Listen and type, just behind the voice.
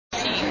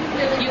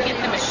You get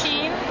the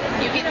machine,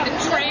 you get the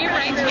tray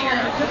right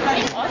here,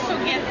 you also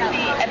get the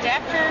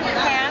adapter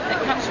pad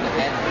that comes with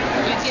it,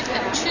 you get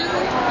the two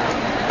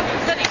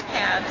cutting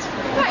pads,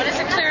 one is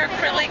a clear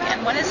acrylic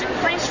and one is a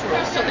crease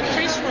rule, so the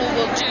crease rule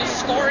will do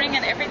scoring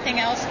and everything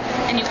else,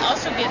 and you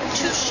also get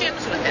two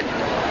shims with it.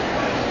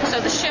 So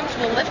the shims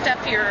will lift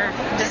up your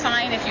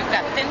design if you've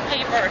got thin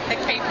paper or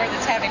thick paper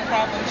that's having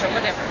problems or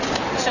whatever.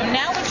 So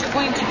now what you're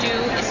going to do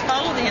is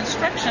follow the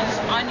instructions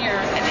on your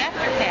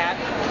adapter pad.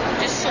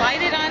 Just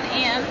slide it on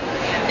in.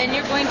 Then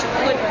you're going to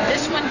put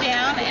this one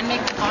down and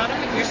make the bottom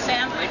of your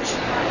sandwich.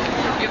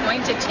 You're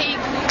going to take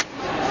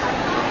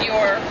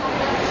your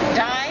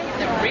die,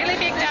 the really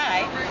big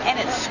die, and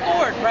it's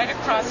scored right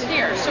across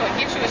here. So it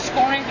gives you a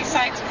scoring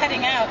besides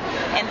cutting out.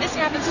 And this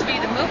happens to be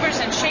the movers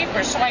and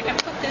shapers, so I can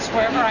put this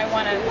wherever I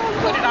want to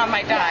put it on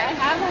my die.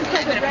 I haven't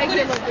put the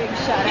regular Big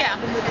Shot. Yeah,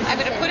 I'm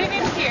going to put it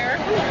in here.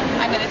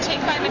 I'm going to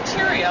take my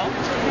material,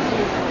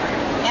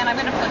 and I'm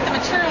going to put the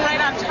material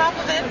right on top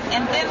of it.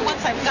 And then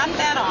once I've got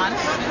that on,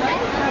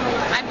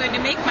 I'm going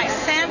to make my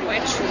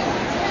sandwich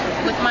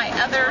with my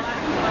other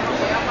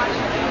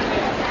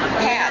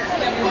pad.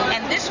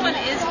 And this one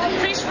is the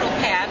crease rule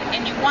pad,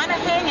 and you want to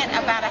hang it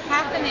about a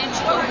half an inch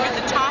over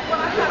the top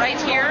right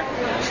here,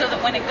 so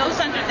that when it goes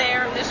under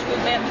there, this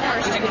will bend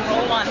first and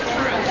roll on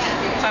through.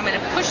 So I'm going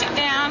to push it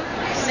down,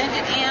 send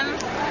it in,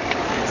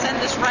 send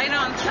this right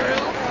on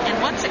through, and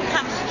once it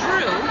comes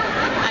through,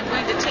 I'm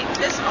going to take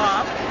this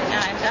off, and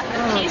I've got the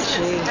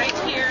pieces right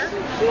here,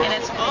 and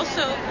it's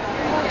also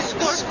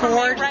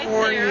scored right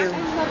there.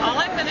 All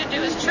I'm going to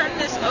do is turn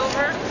this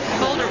over,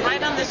 hold it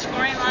right on the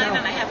scoring line,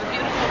 and I have a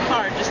beautiful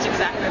card just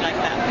exactly like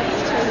that.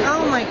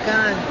 Oh my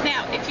God.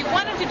 Now, if you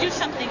wanted to do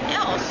something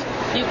else,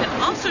 you can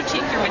also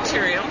take your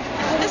material,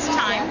 and this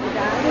time,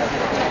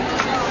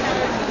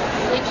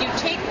 if you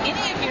take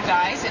any of your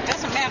dies, it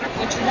doesn't matter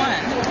which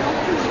one,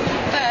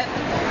 but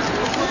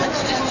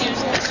let's just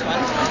use this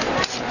one.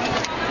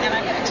 And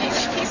I'm going to take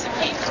a piece of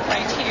paper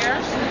right here.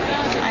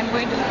 I'm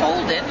going to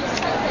fold it.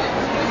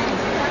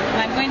 And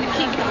I'm going to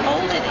keep the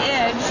folded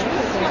edge,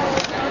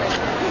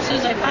 as soon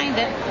as I find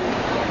it,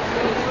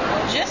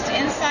 just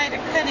inside a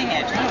cutting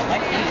edge. I don't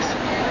like these.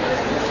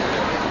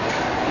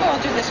 Oh, I'll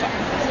do this one.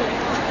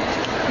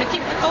 I'm going to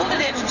keep the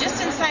folded edge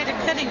just inside a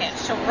cutting edge.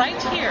 So right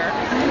here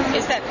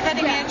is that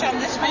cutting edge on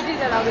this one. I do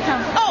that all the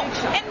time. Oh,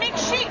 and make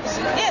shapes.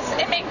 Yes,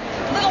 and make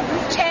little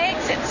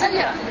tags,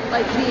 etc.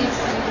 Like these.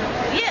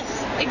 Yes,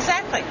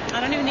 exactly.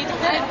 I don't even need to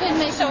put I've been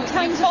making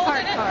tons of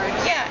heart cards.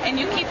 Yeah, and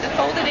you keep the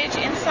folded edge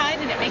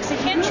inside, and it makes a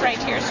hinge right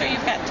here, so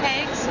you've got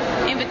tags,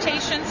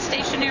 invitations,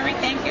 stationery,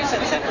 thank yous,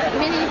 etc.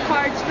 Mini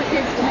cards for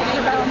kids to make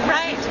their own.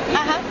 Right.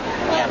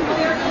 Yeah.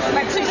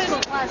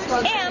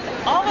 And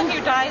all of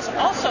your dies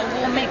also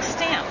will make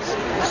stamps.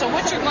 So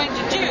what you're going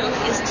to do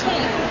is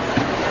take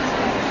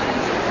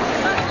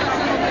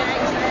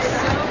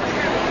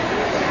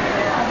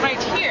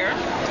right here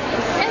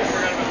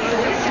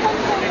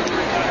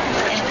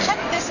and cut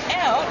this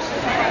out.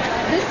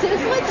 This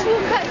is what you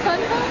cut fun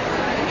foam?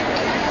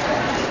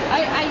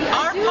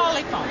 Our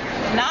polyfoam,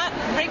 not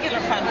regular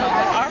fun foam,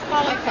 but our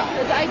polyfoam.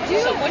 I do.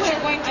 So what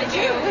you're going to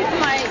do with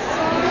my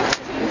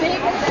big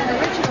and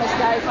original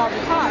dies all the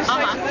time.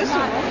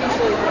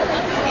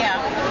 Yeah.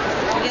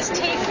 Just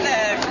take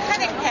the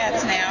cutting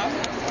pads now.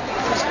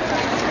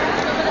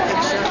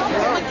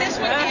 Put this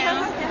one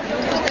down.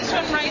 Put this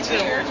one right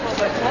here.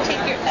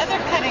 Take your other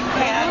cutting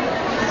pad.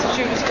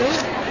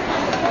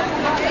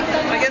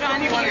 Put it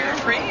on here.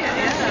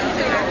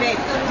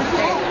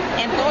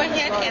 And go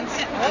ahead and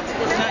send. Whoops,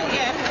 not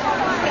yet.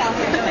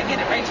 Until I get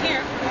it right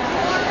here.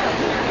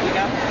 There we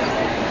go.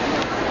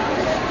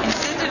 And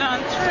send it on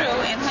through.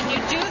 And when you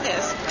do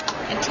this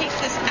and take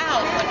this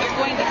out, what you're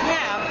going to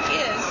have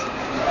is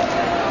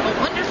a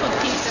wonderful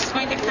piece that's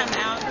going to come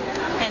out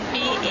and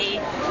be a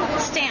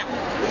stamp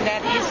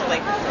that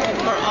easily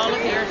for all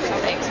of your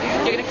things.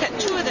 You're going to cut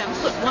two of them,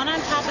 put one on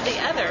top of the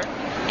other,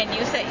 and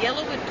use that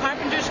yellow wood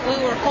carpenter's glue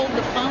or hold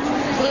the foam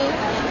glue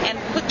and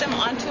put them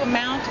onto a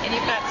mount, and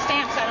you've got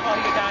stamps out of all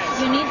your dies.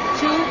 You need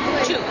two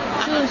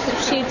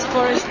sheets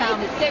for a stamp.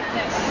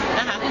 Thickness.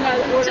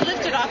 To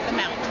lift it off the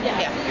mount.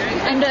 Yeah.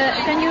 And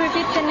can you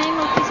repeat the name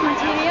of this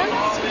material?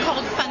 It's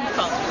called fun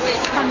foam.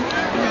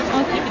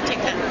 Okay. You can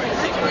take that.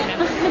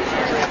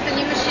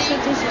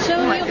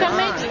 So you can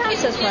make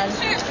stamps as well.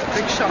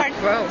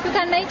 BigShotPro. You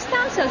can make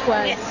stamps as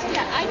well. Yes.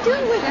 Yeah, I do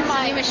it with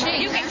my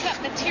machine. You can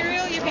cut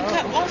material. You can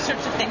cut all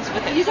sorts of things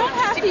with it. You don't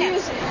have to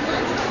use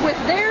with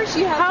theirs.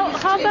 You have to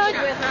use about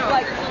with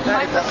like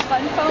micro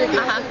fun foam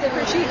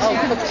different sheets.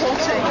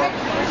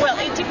 Well,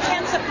 it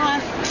depends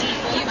upon.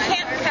 You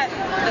can't cut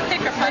the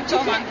thicker fun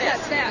foam on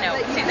this. No,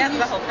 see that's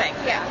the whole thing.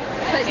 Yeah.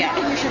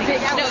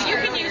 No, you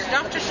can use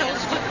Dr.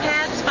 Scholl's foot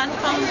pads, fun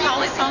foam,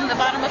 polyfoam, the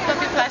bottom of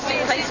puppy plastic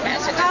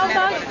placemats. How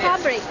about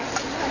fabric?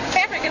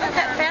 Fabric, it'll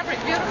cut fabric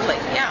beautifully.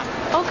 Yeah.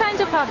 All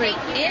kinds of fabric.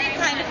 Any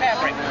kind of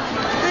fabric.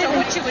 So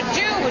what you would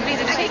do would be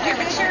to take your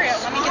material.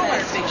 Let me get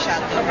this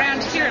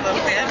around here a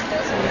little bit.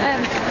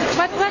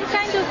 What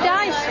kind of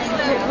dyes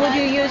would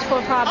you use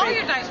for fabric? All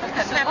your dyes will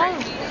cut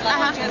fabric.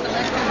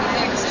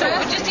 So it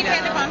would just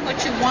depend upon what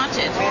you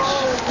wanted.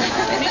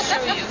 Let me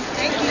show you.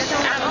 Thank you so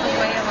much. Out of the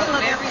way a little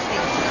bit.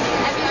 Everything.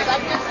 Have you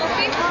liked this,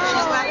 Sophie?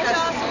 She's like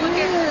us.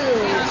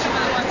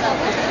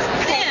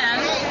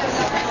 Then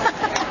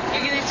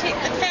you're going to take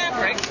the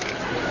fabric.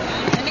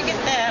 Let me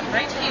get that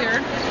right here.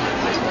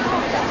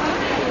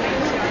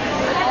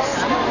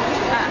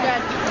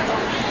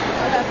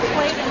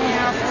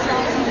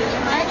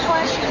 My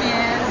question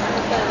is,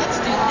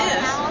 Let's do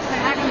this.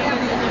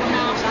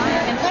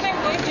 And what I'm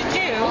going to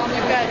do,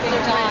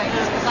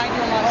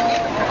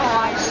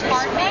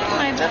 pardon me,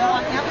 my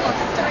little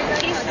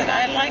piece that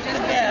I like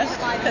the best,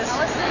 because,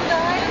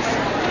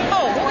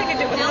 oh, what we can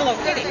do with Hello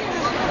Kitty.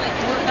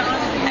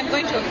 I'm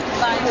going to,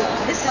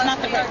 this is not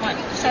the right one,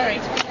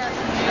 sorry.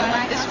 I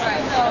want this one.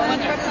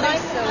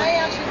 I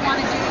actually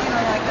want to do,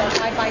 like a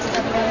 5x7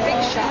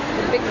 big shot,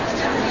 the big ones.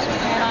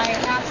 And I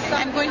have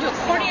some. I'm going to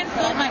accordion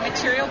fold my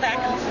material back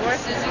and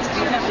forth,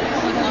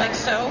 like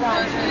so.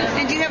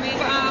 And do you have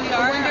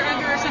Wonder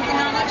Under or something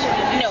on it?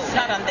 No,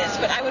 not on this,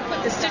 but I would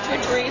put the Stitch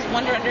Witch Rays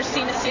Wonder Under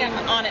Seam to Seam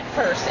on it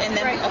first, and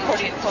then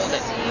accordion fold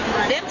it.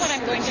 Then what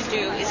I'm going to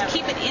do is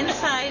keep it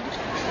inside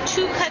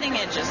two cutting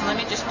edges. Let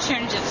me just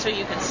change it so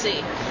you can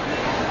see.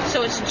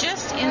 So it's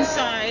just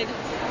inside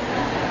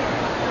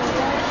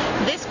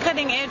this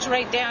cutting edge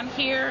right down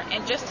here,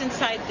 and just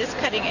inside this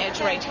cutting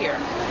edge right here.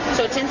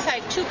 So it's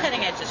inside two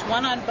cutting edges,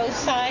 one on both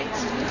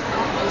sides.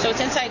 So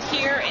it's inside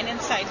here and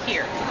inside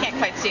here. You can't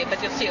quite see it,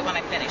 but you'll see it when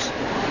I finish.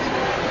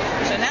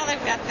 So now that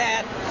I've got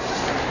that,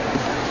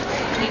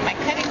 I need my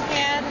cutting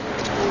pad,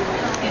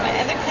 I need my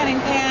other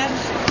cutting pad.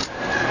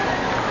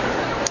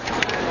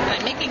 And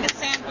I'm making a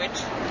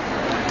sandwich,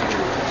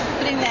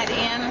 putting that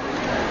in.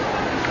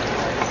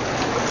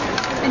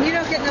 And you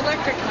don't get an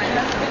electric one,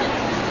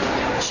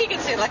 huh? She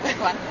gets the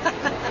electric one.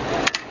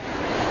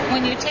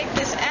 When you take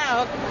this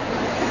out,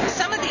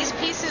 some of these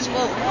pieces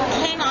will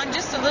hang on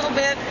just a little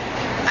bit.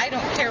 I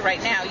don't care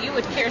right now. You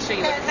would care, so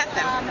you would cut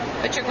them.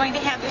 But you're going to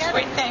have this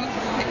great thing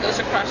that goes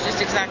across just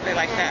exactly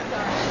like that.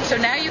 So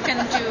now you can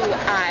do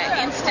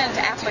instant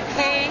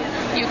applique.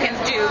 You can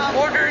do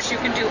borders. You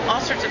can do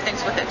all sorts of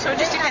things with it. So it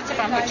just depends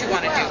upon what you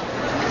want to do.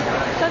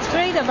 That's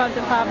great about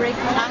the fabric.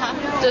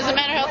 Does it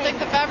matter how thick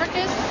the fabric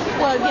is?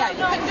 Well, yeah,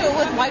 you can do it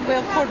with white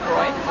whale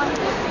corduroy.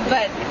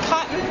 But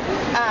cotton,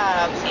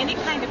 any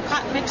kind of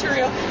cotton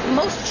material,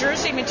 most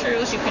jersey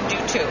materials you can do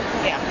too.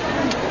 Yeah.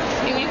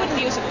 You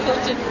wouldn't use a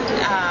quilted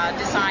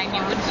design.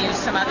 You would use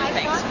some other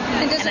things.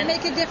 And does it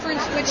make a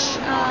difference which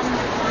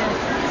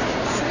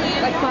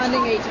like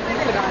bonding agent you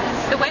put on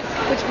it? The what?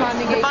 Which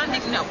bonding agent?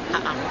 Bonding? No.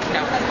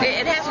 No.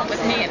 It hasn't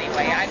with me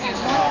anyway. I've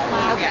used them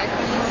all. Okay.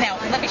 Yeah. Now,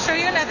 let me show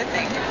you another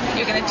thing.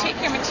 You're going to take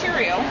your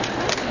material,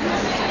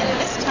 and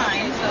this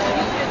time,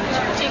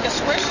 take a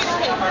square sheet of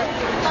paper,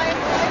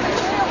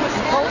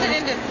 fold it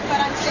into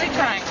 3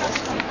 triangles.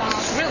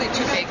 It's really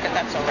too big, but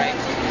that's all right.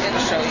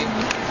 It'll show you.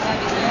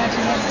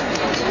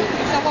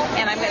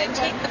 And I'm going to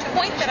take the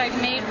point that I've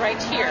made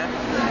right here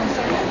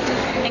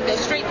and go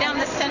straight down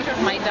the center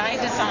of my die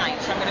design.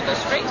 So I'm going to go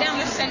straight down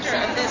the center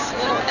of this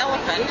little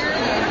elephant,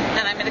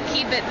 and I'm going to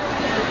keep it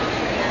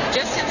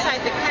just inside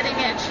the cutting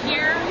edge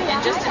here and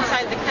just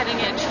inside the cutting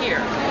edge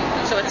here.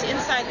 So it's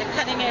inside the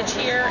cutting edge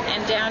here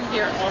and down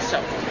here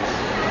also.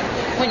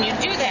 When you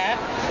do that,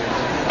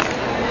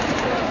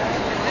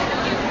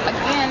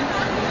 again,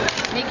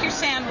 make your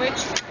sandwich,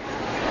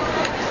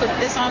 put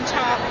this on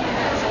top.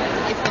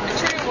 If the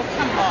material will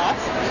come off,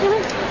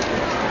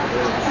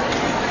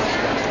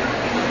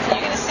 you're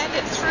going to send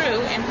it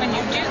through, and when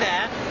you do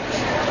that,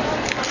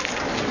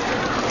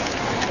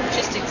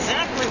 just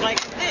exactly like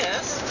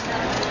this,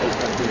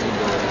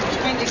 it's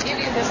going to give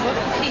you this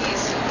little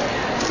piece.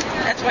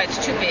 That's why it's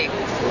too big.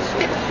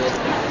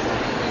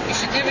 You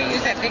should never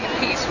use that big a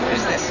piece. Where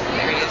is this?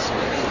 There it is.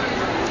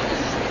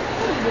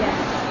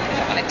 I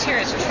don't want to tear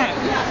his trunk.